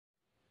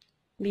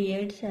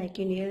B.ed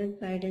second year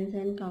guidance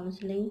and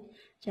counselling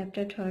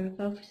chapter 3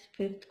 का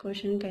 5th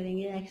question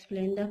करेंगे.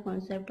 Explain the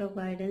concept of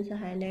guidance,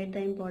 highlight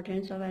the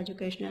importance of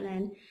educational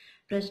and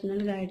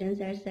personal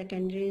guidance eight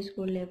secondary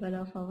school level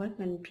of our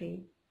country.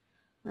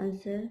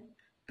 Answer: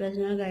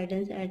 personal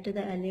guidance at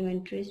the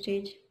elementary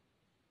stage.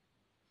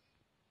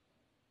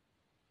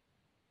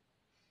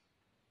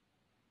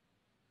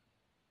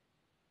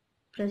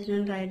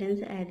 Personal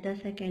guidance at the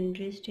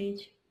secondary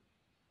stage.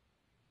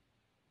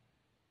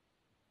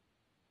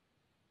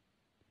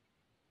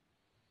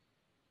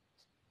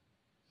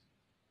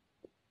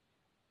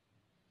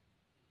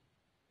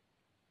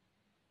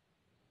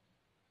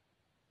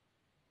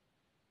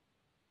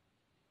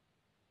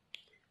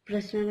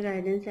 Personal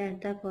guidance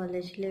at the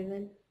college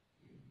level.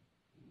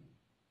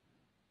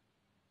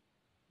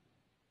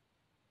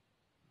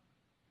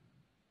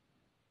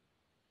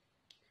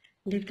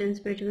 Difference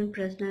between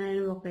personal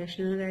and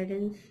vocational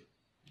guidance.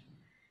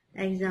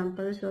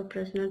 Examples of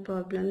personal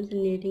problems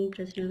needing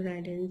personal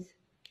guidance.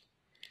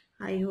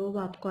 I hope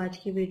आपको आज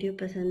की video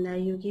पसंद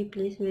आई होगी.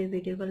 Please मेरी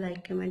video को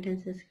like, comment and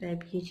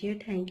subscribe कीजिए.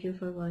 Thank you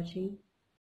for watching.